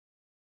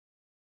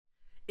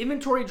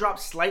Inventory dropped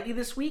slightly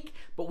this week,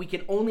 but we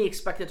can only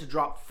expect it to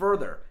drop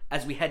further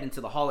as we head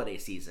into the holiday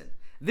season.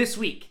 This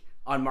week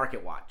on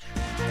Market Watch.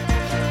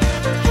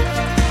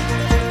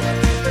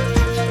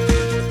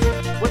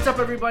 What's up,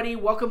 everybody?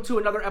 Welcome to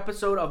another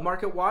episode of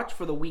Market Watch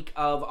for the week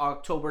of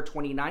October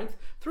 29th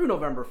through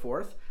November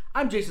 4th.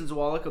 I'm Jason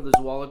Zawalik of the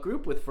Zawalik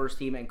Group with First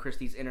Team and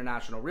Christie's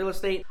International Real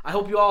Estate. I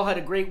hope you all had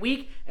a great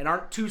week and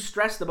aren't too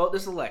stressed about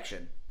this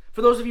election.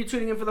 For those of you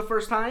tuning in for the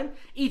first time,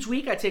 each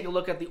week I take a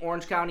look at the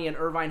Orange County and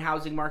Irvine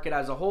housing market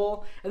as a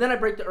whole, and then I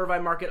break the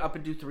Irvine market up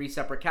into three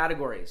separate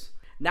categories.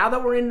 Now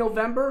that we're in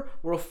November,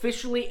 we're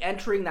officially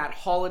entering that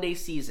holiday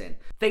season.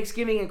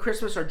 Thanksgiving and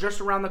Christmas are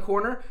just around the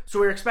corner, so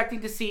we're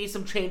expecting to see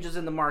some changes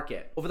in the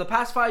market. Over the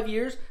past 5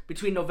 years,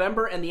 between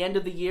November and the end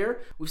of the year,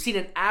 we've seen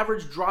an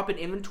average drop in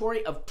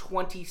inventory of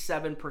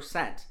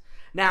 27%.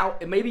 Now,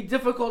 it may be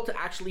difficult to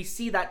actually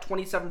see that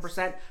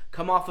 27%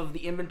 come off of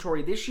the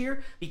inventory this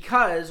year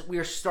because we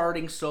are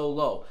starting so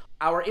low.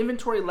 Our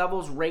inventory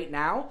levels right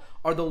now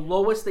are the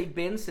lowest they've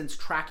been since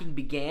tracking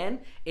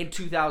began in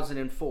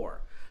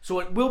 2004.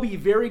 So it will be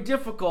very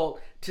difficult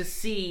to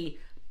see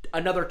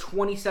another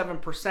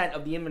 27%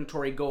 of the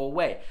inventory go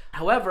away.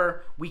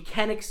 However, we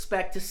can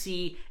expect to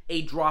see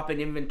a drop in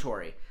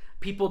inventory.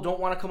 People don't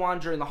want to come on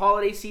during the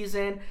holiday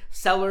season.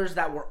 Sellers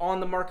that were on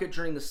the market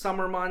during the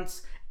summer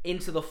months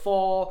into the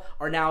fall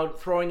are now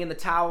throwing in the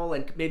towel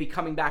and maybe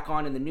coming back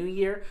on in the new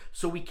year.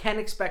 So we can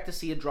expect to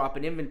see a drop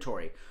in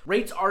inventory.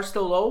 Rates are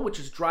still low, which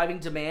is driving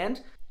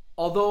demand,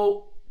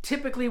 although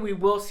typically we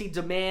will see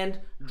demand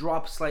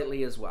drop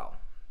slightly as well.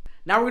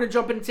 Now we're going to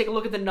jump in and take a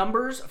look at the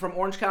numbers from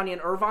Orange County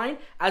and Irvine.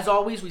 As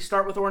always, we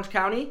start with Orange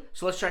County,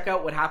 so let's check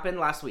out what happened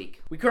last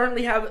week. We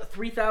currently have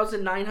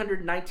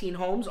 3,919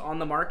 homes on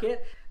the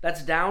market.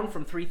 That's down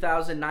from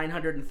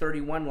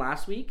 3,931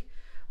 last week.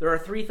 There are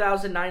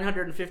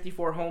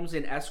 3,954 homes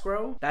in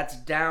escrow. That's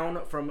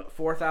down from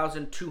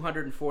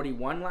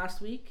 4,241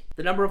 last week.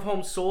 The number of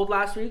homes sold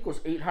last week was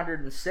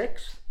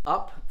 806,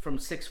 up from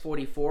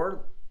 644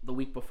 the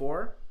week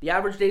before. The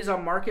average days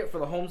on market for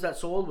the homes that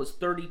sold was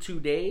 32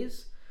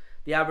 days.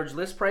 The average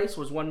list price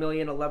was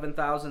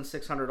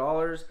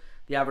 $1,011,600.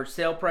 The average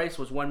sale price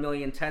was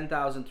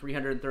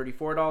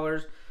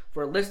 $1,010,334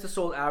 for a list to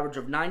sold average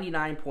of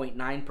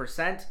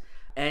 99.9%.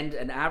 and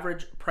an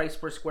average price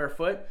per square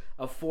foot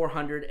of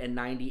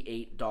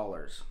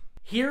 $498.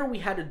 Here we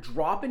had a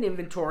drop in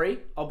inventory,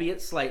 albeit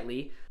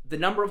slightly. The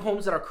number of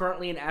homes that are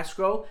currently in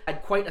escrow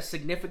had quite a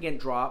significant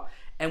drop,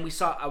 and we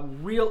saw a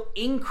real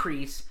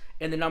increase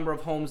in the number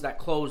of homes that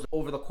closed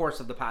over the course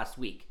of the past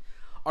week.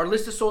 Our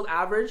list to sold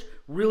average,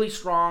 really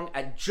strong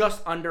at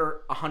just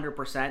under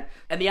 100%,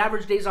 and the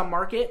average days on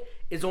market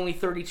is only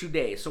 32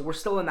 days, so we're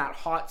still in that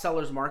hot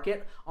seller's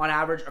market on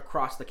average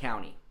across the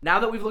county. Now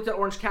that we've looked at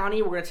Orange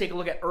County, we're going to take a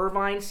look at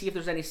Irvine, see if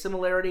there's any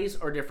similarities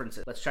or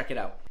differences. Let's check it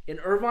out. In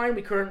Irvine,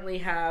 we currently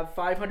have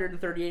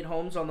 538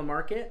 homes on the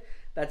market.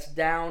 That's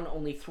down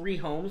only 3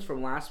 homes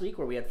from last week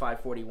where we had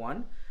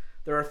 541.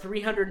 There are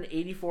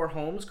 384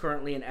 homes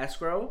currently in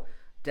escrow,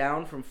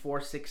 down from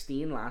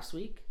 416 last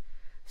week.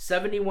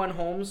 71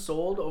 homes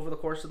sold over the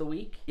course of the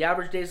week. The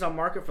average days on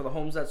market for the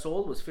homes that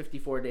sold was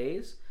 54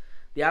 days.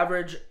 The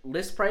average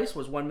list price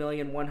was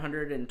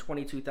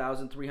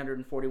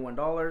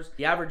 $1,122,341.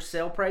 The average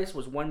sale price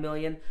was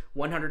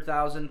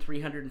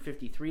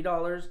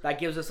 $1,100,353. That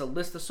gives us a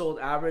list to sold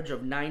average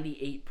of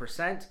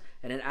 98%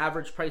 and an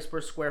average price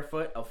per square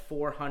foot of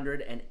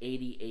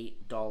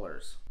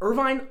 $488.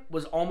 Irvine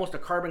was almost a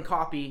carbon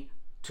copy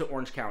to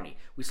Orange County.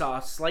 We saw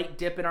a slight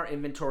dip in our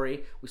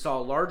inventory. We saw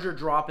a larger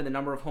drop in the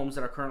number of homes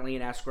that are currently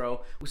in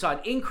escrow. We saw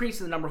an increase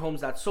in the number of homes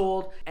that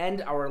sold,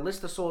 and our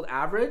list to sold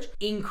average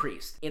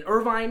increased. In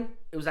Irvine,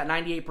 it was at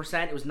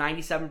 98%. It was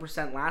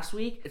 97% last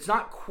week. It's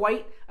not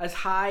quite as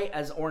high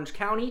as Orange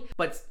County,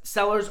 but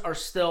sellers are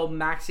still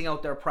maxing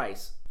out their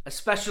price,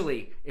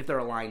 especially if they're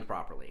aligned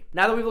properly.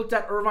 Now that we've looked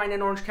at Irvine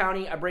and Orange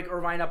County, I break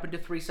Irvine up into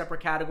 3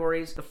 separate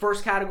categories. The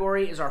first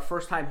category is our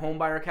first-time home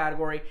buyer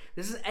category.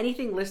 This is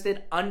anything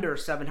listed under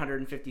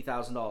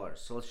 $750,000,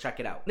 so let's check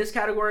it out. In this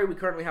category, we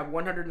currently have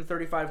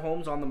 135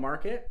 homes on the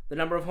market. The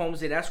number of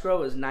homes in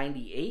escrow is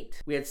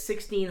 98. We had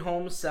 16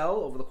 homes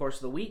sell over the course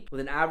of the week with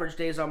an average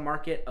days on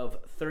market of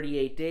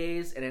 38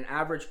 days and an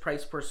average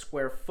price per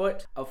square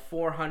foot of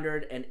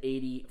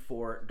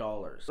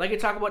 $484. Like I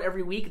talk about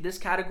every week, this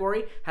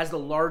category has the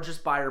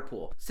largest buyer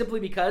pool,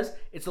 simply because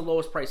it's the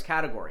lowest price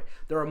category.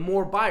 There are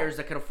more buyers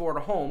that can afford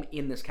a home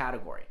in this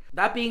category.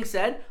 That being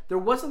said, there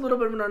was a little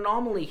bit of an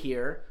anomaly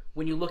here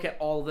when you look at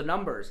all the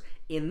numbers.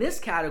 In this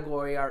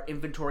category, our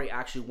inventory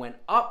actually went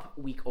up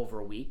week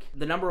over week.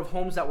 The number of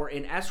homes that were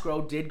in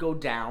escrow did go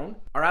down.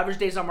 Our average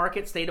days on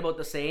market stayed about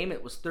the same.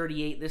 It was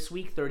 38 this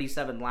week,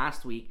 37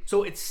 last week.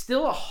 So it's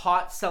still a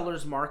hot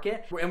seller's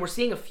market, and we're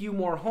seeing a few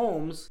more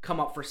homes come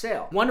up for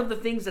sale. One of the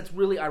things that's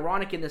really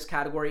ironic in this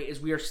category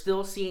is we are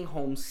still seeing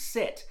homes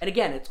sit. And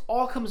again, it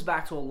all comes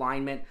back to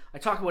alignment. I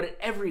talk about it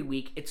every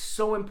week. It's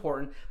so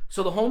important.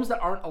 So the homes that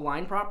aren't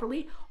aligned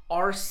properly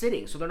are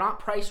sitting. So they're not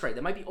priced right.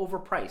 They might be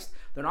overpriced.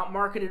 They're not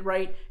marketed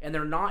right, and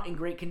they're not in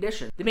great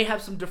condition. They may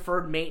have some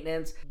deferred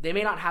maintenance. They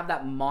may not have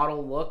that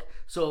model look.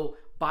 So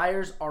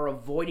buyers are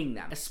avoiding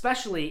them,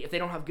 especially if they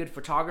don't have good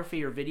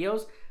photography or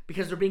videos,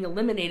 because they're being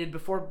eliminated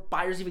before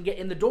buyers even get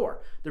in the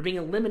door. They're being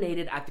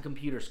eliminated at the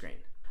computer screen.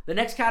 The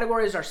next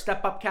category is our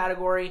step-up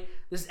category.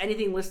 This is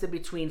anything listed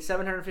between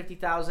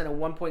 $750,000 and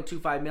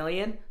 $1.25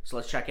 million, so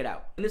let's check it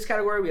out. In this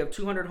category, we have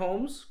 200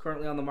 homes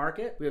currently on the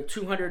market. We have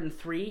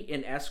 203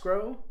 in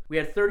escrow. We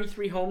had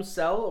 33 homes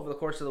sell over the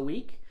course of the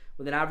week,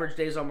 with an average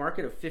days on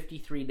market of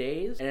 53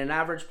 days and an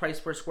average price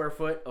per square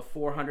foot of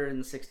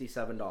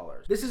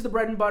 $467. This is the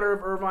bread and butter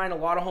of Irvine. A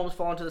lot of homes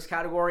fall into this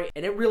category,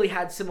 and it really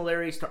had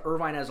similarities to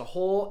Irvine as a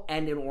whole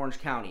and in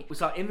Orange County. We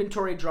saw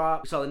inventory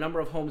drop. We saw the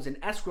number of homes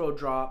in escrow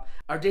drop.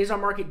 Our days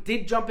on market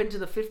did jump into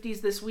the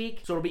 50s this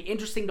week, so it'll be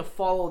interesting to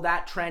follow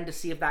that trend to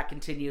see if that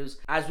continues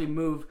as we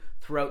move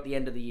throughout the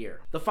end of the year.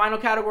 The final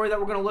category that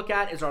we're going to look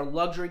at is our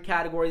luxury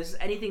category. This is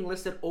anything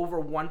listed over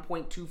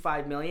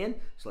 $1.25 million,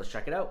 so let's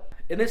check it out.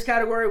 In this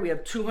category, we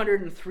have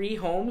 203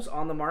 homes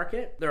on the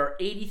market. There are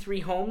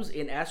 83 homes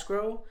in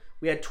escrow.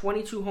 We had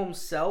 22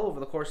 homes sell over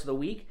the course of the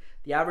week.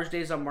 The average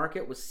days on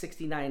market was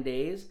 69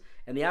 days,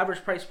 and the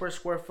average price per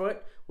square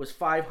foot was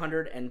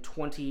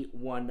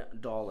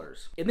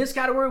 $521. In this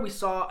category, we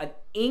saw an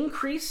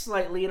increase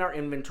slightly in our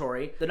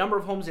inventory. The number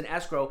of homes in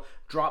escrow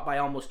dropped by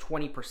almost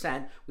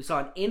 20%. We saw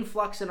an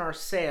influx in our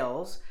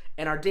sales,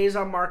 and our days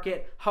on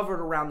market hovered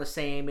around the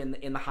same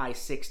in the high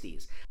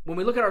 60s. When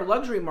we look at our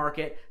luxury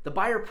market, the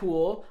buyer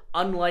pool,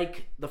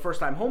 unlike the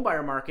first-time home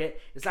buyer market,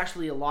 is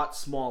actually a lot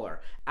smaller.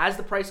 As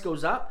the price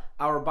goes up,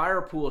 our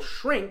buyer pool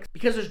shrinks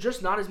because there's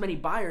just not as many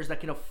buyers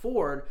that can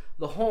afford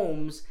the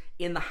homes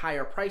in the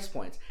higher price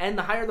points. And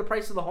the higher the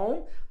price of the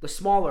home, the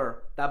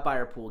smaller that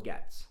buyer pool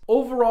gets.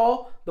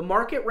 Overall, the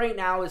market right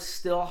now is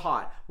still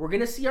hot. We're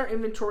gonna see our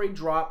inventory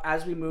drop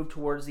as we move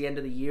towards the end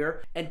of the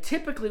year. And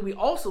typically we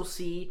also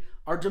see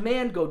our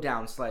demand go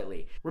down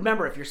slightly.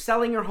 Remember, if you're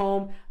selling your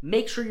home,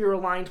 make sure you're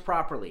aligned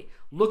properly.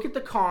 Look at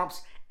the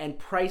comps and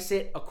price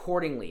it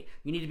accordingly.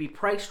 You need to be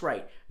priced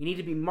right. You need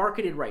to be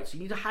marketed right. So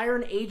you need to hire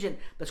an agent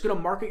that's going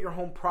to market your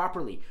home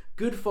properly.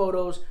 Good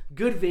photos,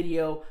 good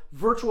video,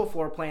 virtual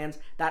floor plans.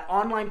 That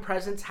online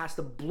presence has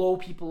to blow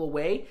people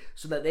away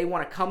so that they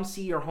want to come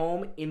see your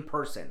home in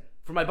person.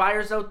 For my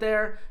buyers out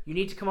there, you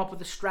need to come up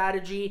with a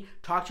strategy,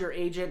 talk to your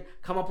agent,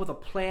 come up with a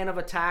plan of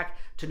attack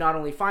to not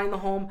only find the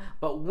home,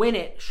 but win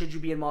it should you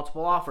be in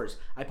multiple offers.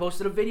 I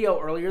posted a video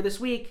earlier this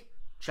week.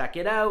 Check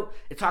it out.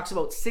 It talks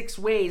about 6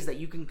 ways that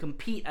you can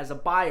compete as a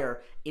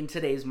buyer in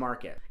today's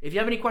market. If you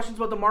have any questions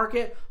about the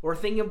market or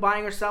thinking of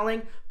buying or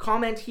selling,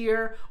 comment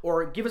here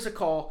or give us a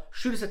call,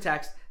 shoot us a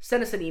text,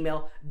 send us an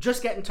email.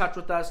 Just get in touch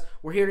with us.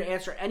 We're here to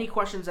answer any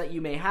questions that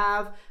you may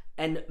have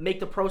and make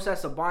the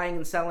process of buying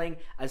and selling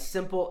as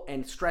simple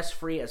and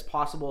stress-free as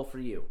possible for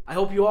you. I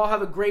hope you all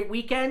have a great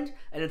weekend,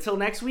 and until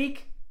next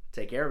week,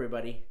 take care,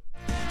 everybody.